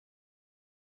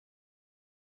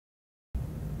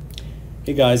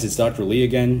Hey guys, it's Dr. Lee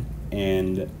again,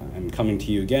 and I'm coming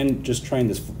to you again, just trying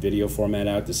this video format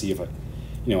out to see if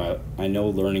I know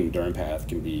learning derm path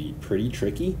can be pretty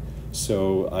tricky,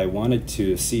 so I wanted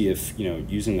to see if,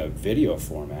 using a video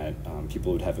format,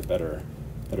 people would have a better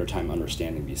time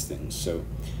understanding these things. So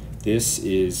this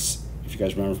is, if you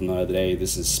guys remember from the other day,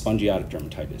 this is spongiotic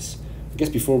dermatitis. I guess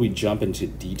before we jump into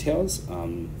details,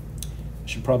 I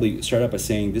should probably start out by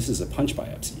saying this is a punch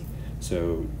biopsy.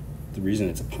 So the reason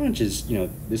it's a punch is,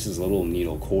 this is a little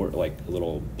needle cord, like a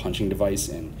little punching device,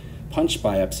 and punch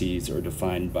biopsies are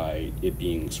defined by it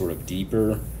being sort of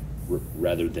deeper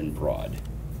rather than broad.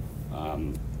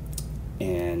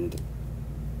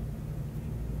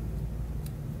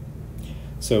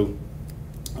 So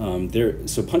punch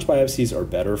biopsies are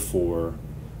better for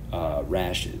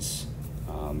rashes,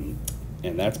 and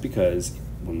that's because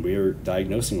when we're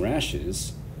diagnosing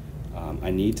rashes, I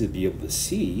need to be able to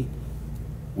see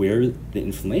where the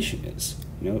inflammation is.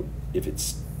 If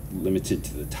it's limited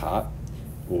to the top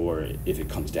or if it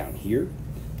comes down here.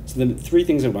 So the three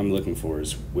things that I'm looking for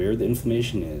is where the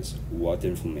inflammation is, what the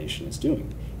inflammation is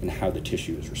doing, and how the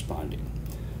tissue is responding.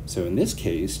 So in this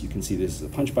case, you can see this is a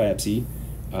punch biopsy.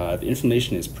 The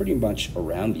inflammation is pretty much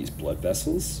around these blood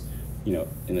vessels, in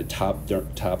the top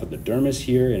of the dermis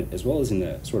here, and as well as in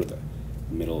the sort of the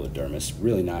middle of the dermis.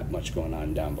 Really not much going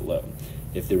on down below.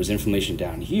 If there was inflammation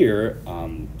down here,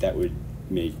 that would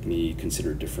make me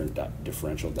consider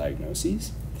differential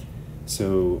diagnoses.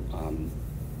 So,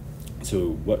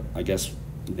 what I guess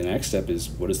the next step is,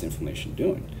 what is the inflammation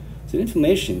doing? So the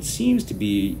inflammation seems to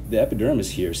be, the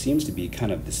epidermis here seems to be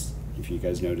kind of this, if you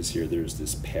guys notice here, there's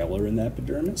this pallor in the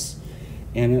epidermis.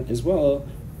 And as well,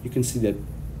 you can see that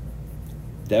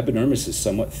the epidermis is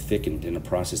somewhat thickened in a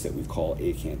process that we call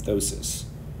acanthosis.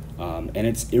 And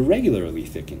it's irregularly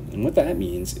thickened. And what that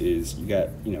means is you got,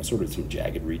 sort of some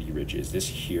jagged reedy ridges. This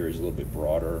here is a little bit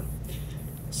broader.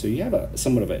 So you have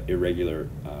somewhat of an irregular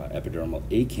epidermal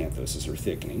acanthosis or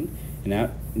thickening. And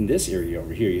out in this area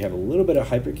over here, you have a little bit of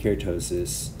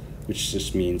hyperkeratosis, which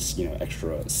just means,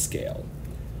 extra scale.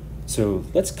 So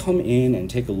let's come in and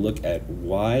take a look at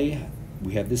why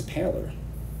we have this pallor.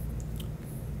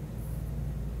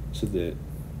 So the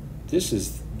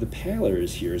pallor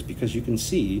is here is because you can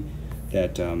see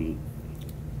that the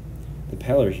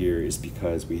pallor here is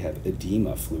because we have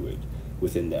edema fluid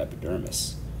within the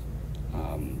epidermis.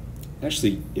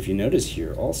 Actually, if you notice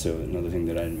here also, another thing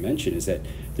that I didn't mention is that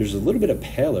there's a little bit of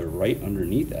pallor right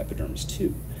underneath the epidermis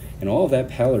too. And all of that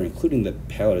pallor, including the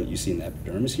pallor that you see in the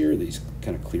epidermis here, these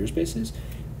kind of clear spaces,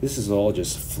 this is all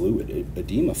just fluid,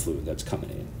 edema fluid that's coming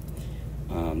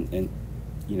in.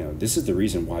 This is the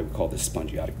reason why we call this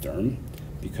spongiotic derm,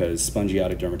 because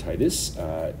spongiotic dermatitis,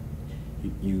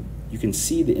 you can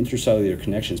see the intercellular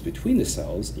connections between the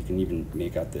cells. You can even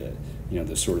make out the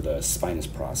sort of the spinous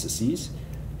processes,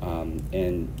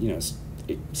 and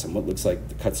it somewhat looks like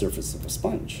the cut surface of a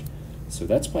sponge. So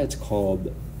that's why it's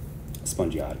called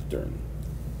spongiotic derm.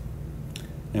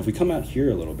 Now, if we come out here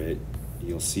a little bit,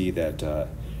 you'll see that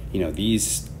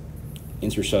these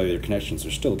intercellular connections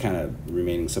are still kind of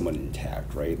remaining somewhat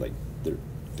intact, right? Like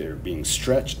they're being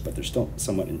stretched, but they're still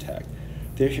somewhat intact.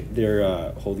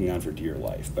 They're holding on for dear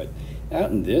life. But out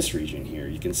in this region here,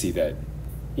 you can see that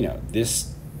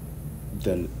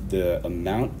the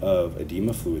amount of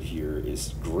edema fluid here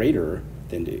is greater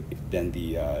than the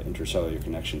intercellular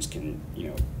connections can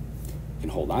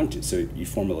hold on to. So you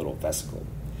form a little vesicle.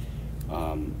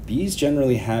 These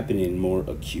generally happen in more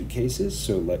acute cases.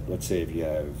 So let's say if you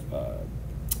have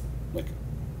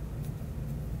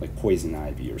like poison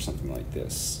ivy or something like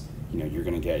this, you're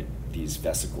going to get these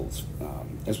vesicles,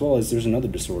 as well as there's another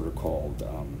disorder called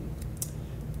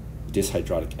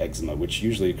dyshydrotic eczema, which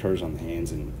usually occurs on the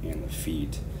hands and the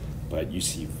feet, but you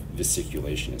see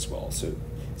vesiculation as well. So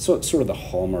it's sort of the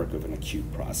hallmark of an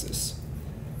acute process.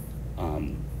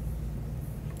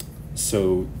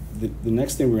 So the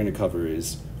next thing we're going to cover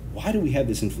is, why do we have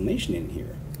this inflammation in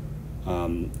here?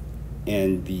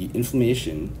 And the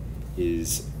inflammation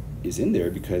is in there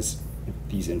because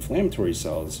these inflammatory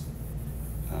cells,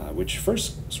 which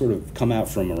first sort of come out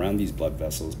from around these blood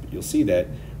vessels, but you'll see that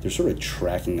they're sort of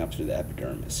tracking up to the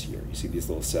epidermis here. You see these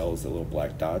little cells, the little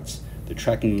black dots, they're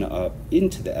tracking up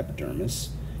into the epidermis,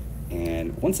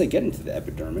 and once they get into the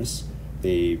epidermis,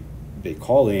 they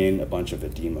call in a bunch of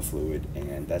edema fluid,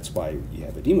 and that's why you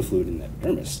have edema fluid in the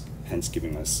epidermis, hence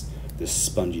giving us this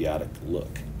spongiotic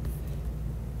look.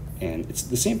 And it's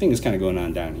the same thing is kind of going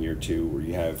on down here too, where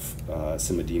you have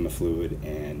some edema fluid,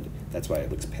 and that's why it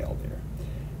looks pale there.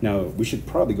 Now, we should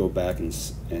probably go back and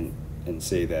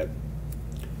say that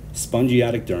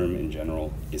Spongiotic derm in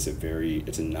general is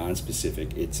it's a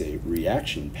non-specific, it's a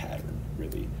reaction pattern,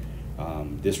 really.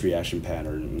 This reaction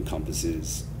pattern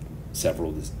encompasses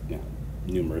several,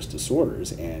 numerous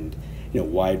disorders, and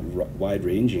wide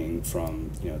ranging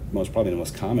from, probably the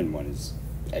most common one is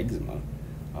eczema.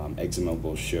 Eczema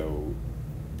will show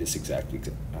this exact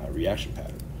reaction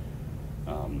pattern.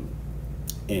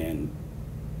 And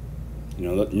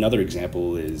another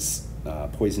example is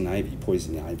poison ivy.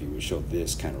 Poison ivy will show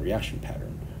this kind of reaction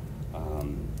pattern.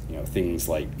 Things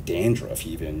like dandruff,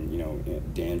 even,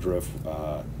 dandruff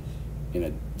in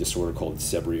a disorder called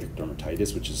seborrheic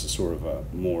dermatitis, which is a sort of a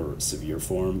more severe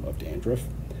form of dandruff,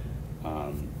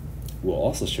 will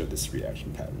also show this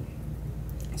reaction pattern.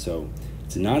 So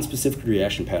it's a non-specific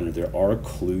reaction pattern. There are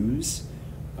clues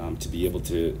to be able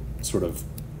to sort of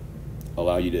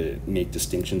allow you to make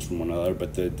distinctions from one another,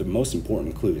 but the most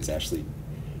important clue is actually,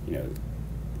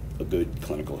 a good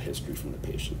clinical history from the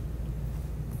patient.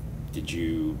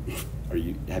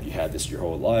 Have you had this your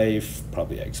whole life?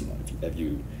 Probably eczema. Have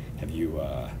you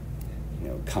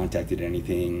contacted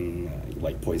anything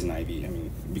like poison ivy? I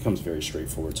mean, it becomes very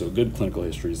straightforward. So a good clinical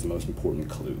history is the most important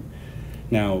clue.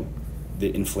 Now,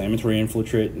 the inflammatory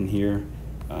infiltrate in here,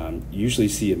 you usually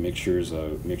see a mixture of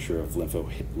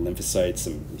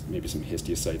lymphocytes, maybe some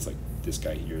histiocytes, like this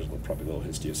guy here is probably a little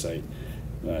histiocyte,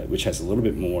 which has a little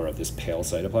bit more of this pale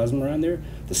cytoplasm around there.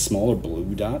 The smaller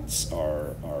blue dots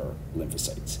are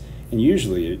lymphocytes. And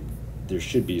usually there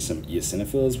should be some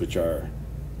eosinophils, which are,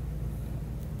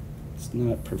 it's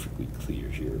not perfectly clear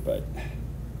here, but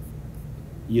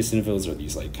eosinophils are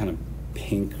these like kind of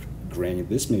pink granule.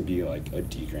 This may be like a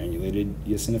degranulated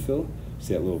eosinophil.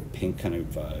 See that little pink kind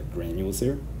of granules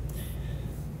there?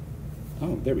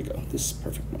 Oh, there we go. This is a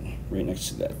perfect one. Right next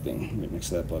to that thing, right next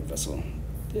to that blood vessel.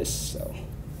 This cell.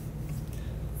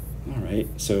 All right,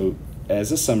 so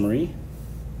as a summary,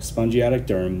 spongiotic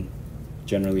derm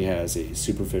generally has a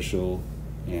superficial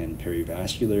and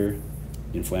perivascular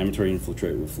inflammatory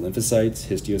infiltrate with lymphocytes,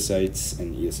 histiocytes,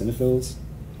 and eosinophils.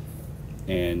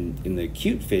 And in the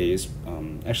acute phase,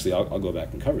 actually I'll go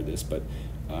back and cover this, but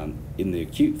in the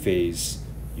acute phase,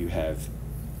 you have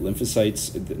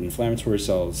lymphocytes, the inflammatory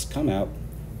cells come out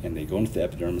and they go into the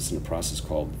epidermis in a process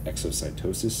called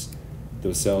exocytosis.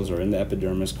 Those cells are in the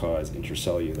epidermis, cause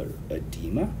intercellular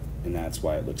edema, and that's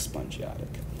why it looks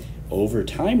spongiotic. Over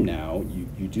time now,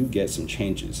 you do get some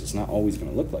changes. It's not always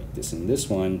going to look like this, and this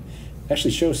one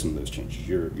actually shows some of those changes.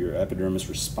 Your epidermis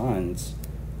responds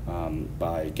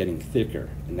by getting thicker,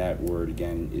 and that word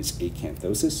again is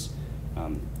acanthosis.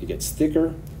 It gets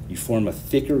thicker, you form a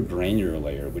thicker granular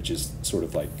layer, which is sort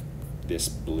of like this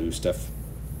blue stuff.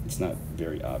 It's not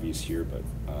very obvious here, but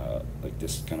like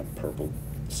this kind of purple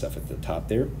stuff at the top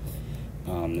there.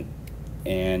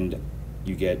 And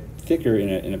you get thicker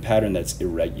in a pattern that's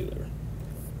irregular.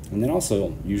 And then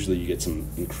also, usually you get some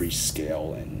increased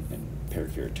scale and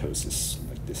perikeratosis,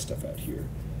 like this stuff out here.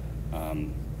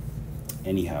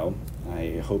 Anyhow,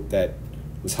 I hope that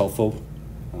was helpful.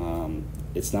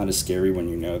 It's not as scary when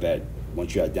you know that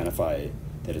once you identify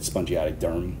that it's spongiotic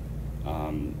derm,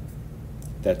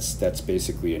 that's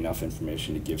basically enough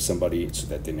information to give somebody so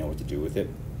that they know what to do with it.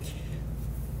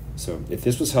 So if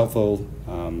this was helpful,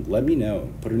 let me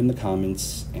know. Put it in the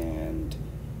comments and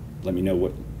let me know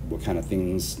what kind of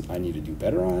things I need to do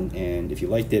better on, and if you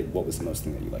liked it, what was the most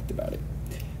thing that you liked about it.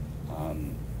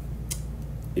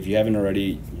 If you haven't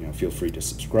already, feel free to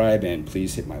subscribe, and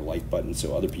please hit my like button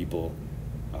so other people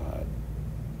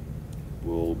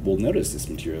will notice this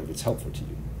material if it's helpful to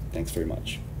you. Thanks very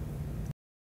much.